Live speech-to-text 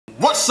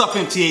What's up,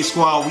 MTA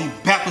Squad? We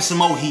back with some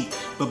more heat.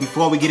 But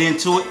before we get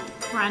into it,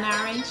 run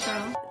our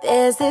intro.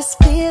 There's this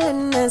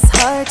feeling that's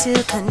hard to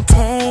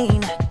contain.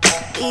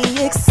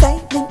 The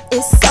excitement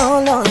is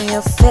all on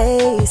your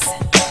face.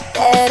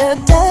 That a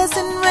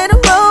dozen red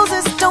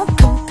roses don't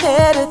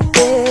compare to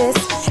this.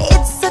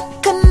 It's a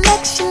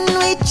connection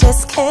we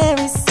just can't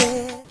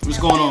resist. What's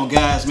going on,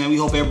 guys? Man, we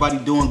hope everybody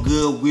doing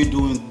good. We're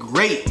doing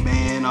great,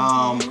 man.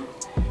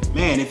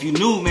 Man, if you're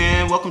new,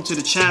 man, welcome to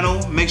the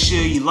channel. Make sure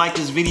you like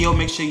this video.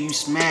 Make sure you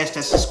smash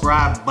that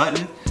subscribe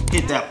button.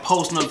 Hit that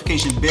post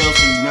notification bell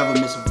so you never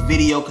miss a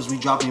video, because we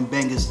dropping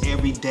bangers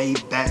every day,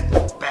 back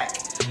to back.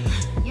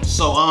 Yep.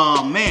 So,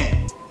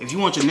 man, if you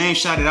want your name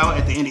shouted out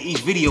at the end of each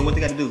video, what they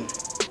gotta do?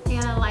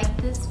 You gotta like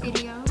this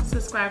video,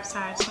 subscribe to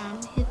our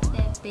channel, hit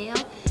that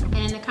bell, and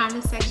in the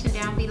comment section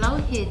down below,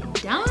 hit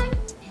done,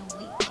 and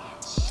we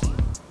got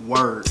you.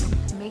 Word.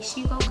 Make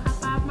sure you go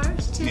cop our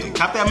merch too. Yeah,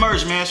 cop that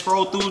merch, man.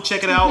 Scroll through,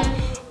 check it out.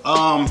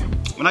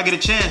 When I get a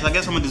chance, I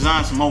guess I'm gonna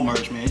design some more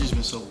merch, man. It's just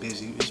been so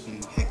busy. It's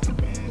been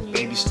hectic, man. Yeah,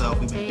 baby stuff.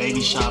 We've been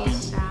baby shopping.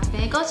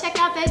 Go check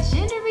out that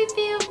gender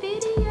reveal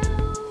video.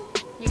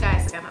 You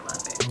guys are gonna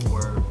love it.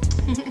 Word.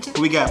 What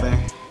we got,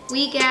 man?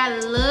 We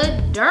got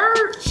Lil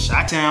Durk.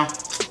 Chi-Town.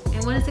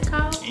 And what is it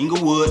called?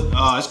 Inglewood.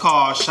 It's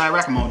called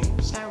Chiraqimony.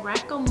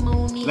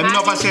 Chiraqimony. Let me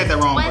know if I said that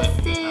wrong, but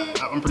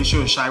I'm pretty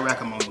sure it's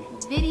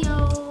Chiraqimony.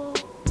 Video.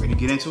 Ready to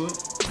get into it?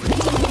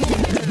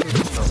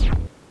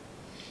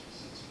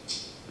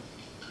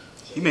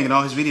 He making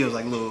all his videos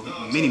like little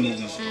mini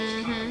movies.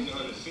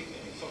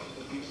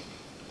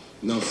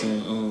 You know what I'm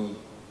saying?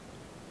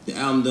 The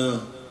album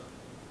done.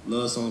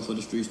 Love song for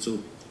the streets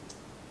too.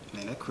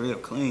 Man, that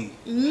crib clean.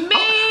 Man.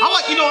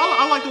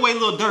 I like the way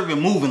Lil Durk been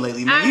moving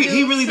lately, man.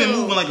 He really been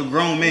moving like a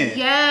grown man.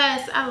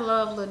 Yes, I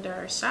love Lil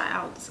Durk. Shout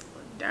out to Lil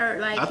Durk.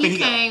 Like, he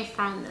came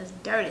from the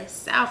dirty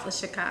south of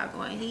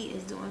Chicago, and he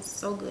is doing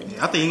so good.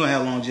 Yeah, I think he's gonna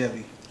have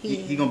longevity.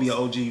 He gonna be an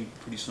OG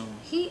pretty soon.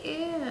 He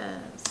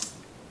is.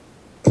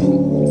 I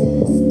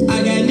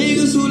got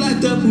niggas who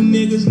locked up who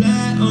niggas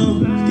lie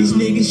on. These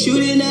niggas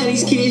shooting at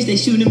these kids, they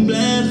shooting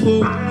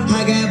blindfold.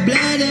 I got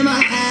blood in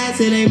my eyes,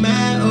 it ain't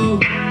my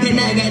own. And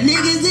I got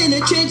niggas in the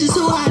trenches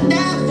who I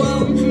die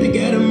for. They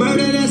got a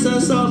murder that's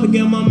unsolved and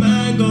got my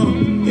mind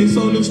gone. And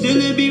for them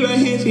still it be right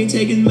here if he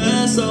take his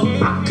mind so.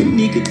 Yeah,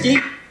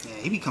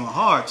 he be coming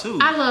hard too.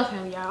 I love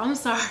him, y'all. I'm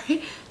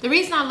sorry. The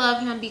reason I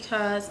love him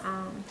because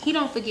he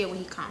don't forget where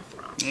he come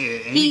from. Yeah,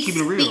 and he keep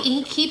it real.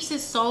 He keeps it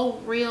so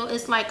real.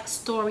 It's like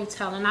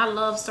storytelling. I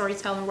love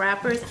storytelling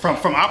rappers. From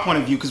our point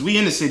of view, because we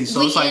in the city,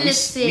 so it's like we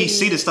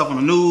see this stuff on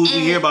the news. We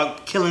hear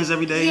about killings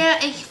every day. Yeah,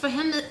 and for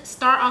him to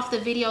start off the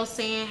video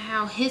saying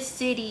how his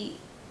city,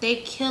 they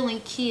killing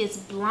kids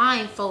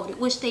blindfolded,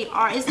 which they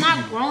are. It's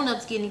not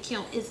grown-ups getting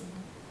killed. It's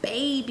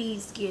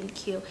babies getting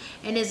killed,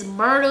 and it's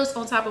murders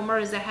on top of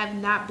murders that have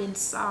not been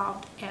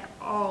solved at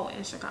all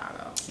in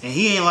Chicago. And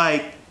he ain't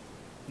like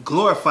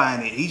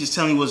glorifying it. He just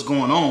telling you what's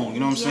going on. You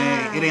know what I'm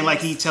saying? It ain't like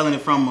he telling it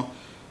from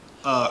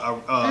a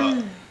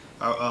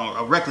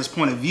reckless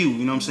point of view.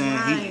 You know what I'm saying?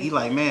 Right. He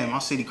like, man, my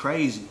city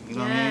crazy. You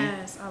know what I mean?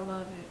 Yes, I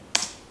love it.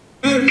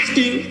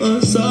 Still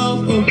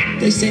unsolved,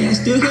 they say I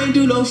still can't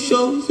do no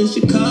shows in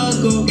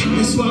Chicago.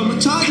 That's why I'ma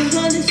charge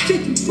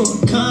 150 for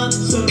a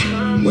concert.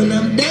 When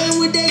I'm done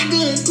with that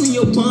gun, clean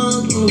your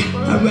palms,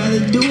 I'd rather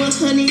do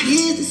 100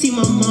 years to see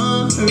my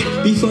mom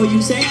hurt. Before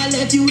you say I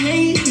left you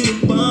hanging to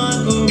the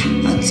bond,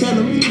 I tell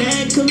them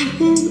that coming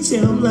home, say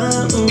I'm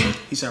lying,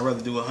 He said I'd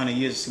rather do 100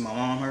 years to see my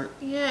mom hurt.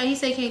 Yeah, he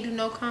said he can't do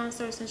no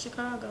concerts in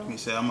Chicago. He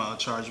said I'm gonna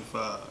charge you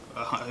for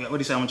what did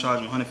he say? I'm gonna charge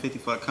him 150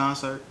 for a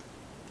concert.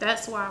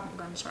 That's why I'm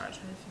gonna charge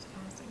him for his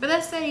concert. But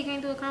that said, he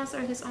can't do a concert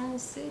in his own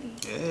city.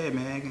 Yeah,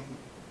 man.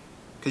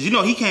 Cause you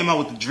know he came out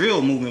with the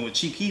drill movement with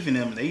Chief Keef and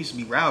them. They used to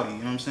be rowdy. You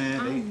know what I'm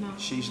saying?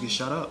 She used to get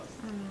shut up.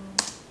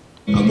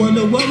 I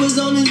wonder what was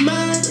on his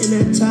mind in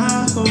that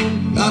Tahoe.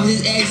 Off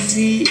his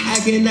ecstasy, I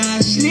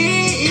cannot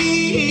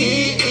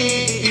sleep.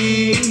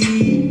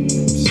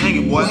 Sing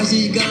it, boy. Watch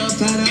his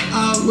gunpowder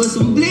off with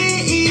some bleed.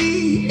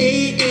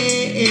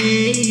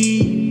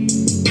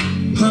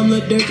 I'm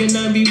Lil Durk and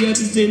I be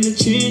representing the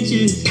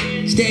trenches.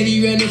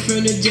 Steady running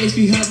from the Jakes,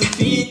 we have a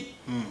fin.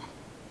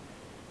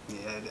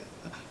 Yeah,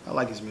 I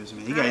like his music,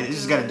 man. He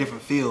just got a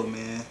different feel,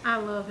 man. I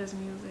love his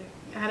music.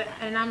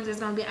 And I'm just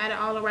gonna be, out of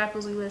all the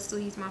rappers we listen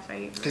to, he's my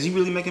favorite. Cause he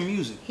really making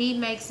music. He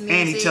makes music.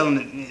 And he telling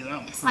it. You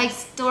know, it's like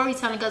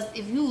storytelling. Cause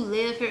if you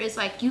live here, it's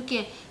like you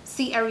can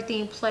see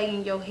everything play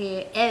in your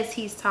head as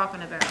he's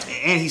talking about it.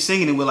 And he's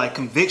singing it with like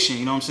conviction.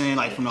 You know what I'm saying?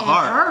 Like from the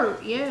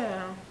heart.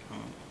 Yeah.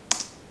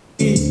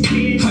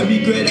 I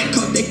regret I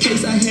caught that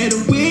case, I had a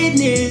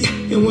witness.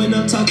 And when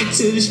I'm talking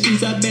to the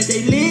streets, I bet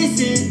they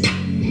listen.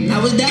 I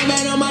was that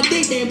bad on my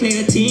dick, they ain't pay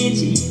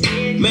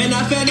attention. Man,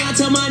 I fell down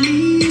to my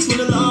knees when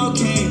the law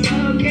came.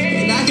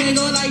 And I can't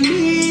go like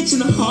Mitch in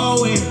the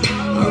hallway.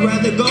 I'd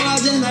rather go out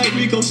just like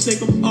Rico, stick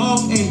them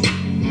off.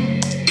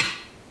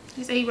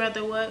 You say he'd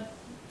rather what?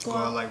 Go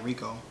out like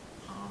Rico.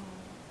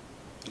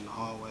 In the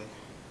hallway.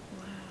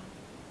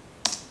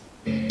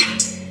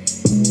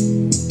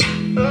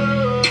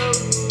 Wow.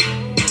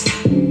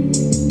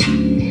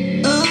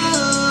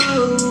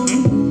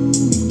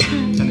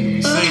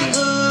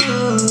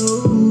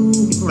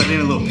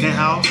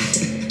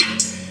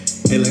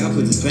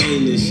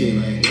 shit.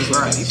 Like, that's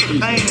Right, he put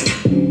pain in it.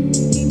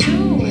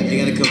 Like, they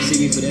gotta come see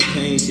me for that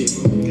pain shit,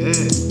 bro. Yeah,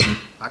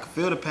 I can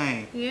feel the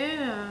pain.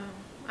 Yeah,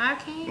 I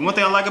can. And one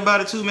thing I like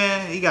about it too,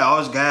 man, he got all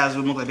his guys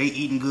who look like they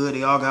eating good.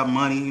 They all got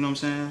money. You know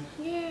what I'm saying?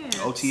 Yeah.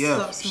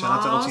 OTF. So,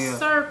 Shout out to OTF. small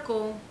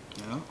circle.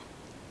 Yeah.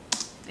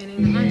 And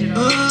in the 100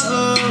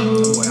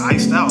 of Boy,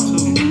 iced out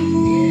too.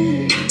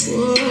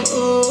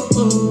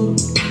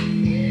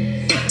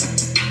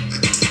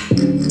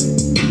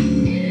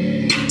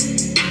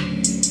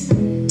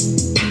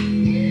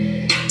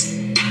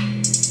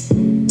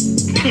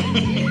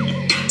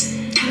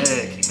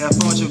 Hey, have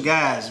fun with your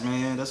guys,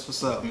 man. That's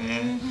what's up,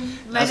 man.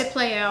 Let it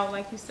play out,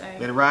 like you say.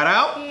 Let it ride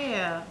out?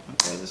 Yeah.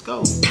 Okay, let's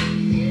go.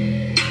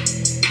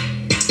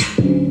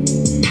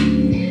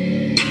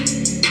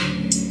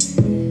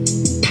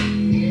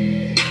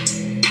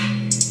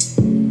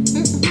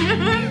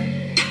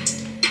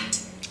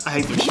 I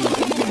hate this shit.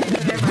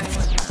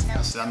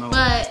 I know.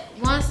 But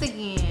once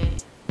again,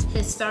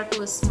 his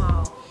circle is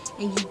small,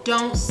 and you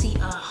don't see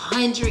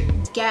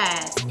 100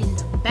 guys in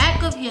the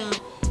back of him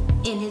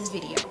in his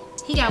video.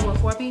 He got what,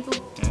 4 people?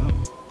 Yeah.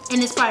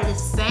 And it's probably the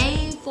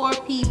same 4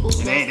 people.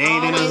 They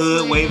ain't in the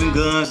hood waving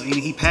guns.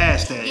 He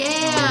passed that.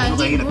 Yeah, you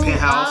know, he in the grew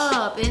penthouse.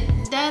 up,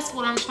 and that's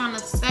what I'm trying to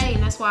say,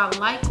 and that's why I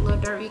like Lil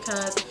Durk,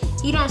 because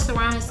he don't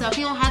surround himself.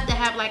 He don't have to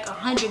have like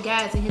 100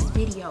 guys in his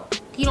video.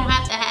 He don't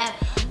have to have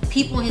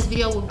people in his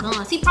video with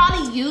guns. He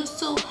probably used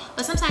to,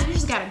 but sometimes you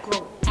just gotta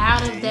grow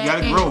out of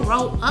that and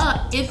grow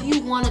up if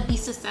you want to be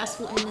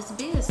successful in this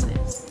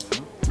business.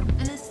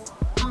 And it's,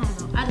 I don't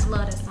know, I just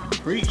love that song.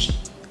 Preach.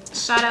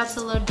 Shout out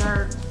to Lil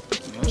Durk.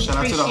 Yeah, shout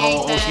out to the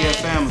whole OTF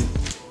family.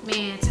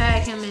 Man,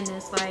 tag him in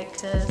this, like,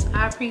 cause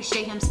I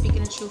appreciate him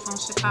speaking the truth on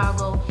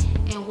Chicago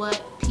and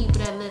what people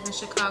that live in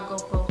Chicago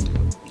go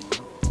through.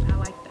 I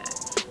like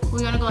that. We're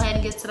gonna go ahead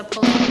and get to the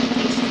post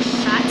notification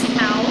shout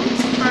out.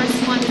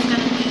 First one is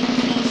gonna be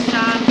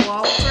Keyshawn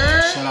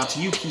Walker. Shout out to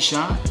you,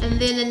 Keyshawn. And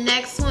then the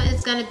next one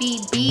is gonna be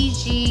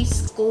BG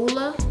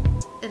Schooler.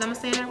 Is I'm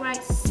saying that right?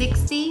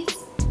 60s.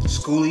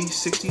 Schoolie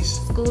 60s.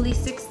 Schoolie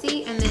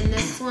 60. And then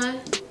this one.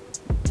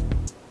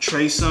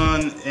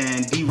 Trayson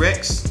and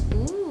D-Rex.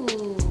 Ooh.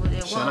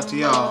 Shout out to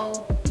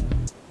y'all.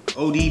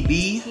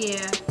 ODB.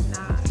 Yeah.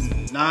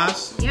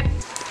 Nas. Yep.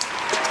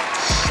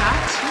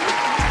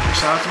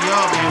 Shout out to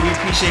y'all, man. We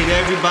appreciate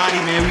everybody,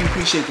 man. We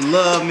appreciate the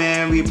love,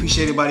 man. We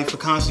appreciate everybody for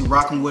constantly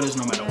rocking with us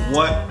no matter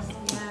what.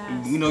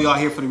 Yes. You know y'all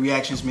here for the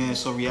reactions, man.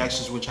 So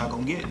reactions, what y'all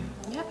gonna get.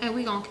 Yep, and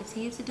we're gonna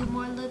continue to do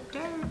more Lil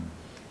Durk.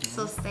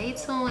 So stay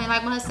tuned. And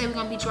like I said, we're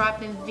gonna be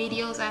dropping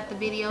videos after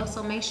videos.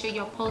 So make sure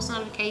your post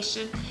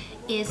notification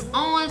is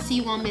on so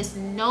you won't miss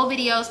no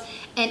videos.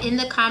 And in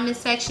the comment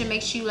section,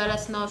 make sure you let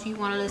us know if you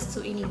want to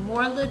listen to any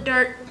more Lil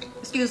Durk,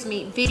 excuse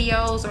me,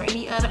 videos or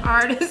any other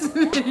artist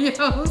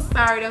videos.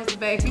 Sorry, that was a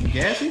baby.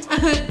 Gassy?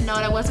 No,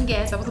 that wasn't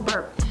gas, that was a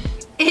burp.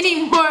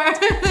 Any more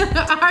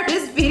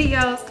artist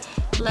videos,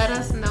 let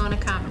us know in the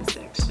comment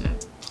section.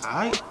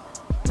 Alright.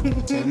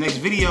 Till the next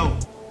video.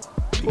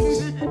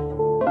 Peace.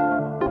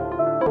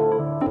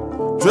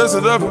 Dress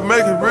it up and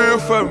make it real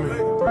for me.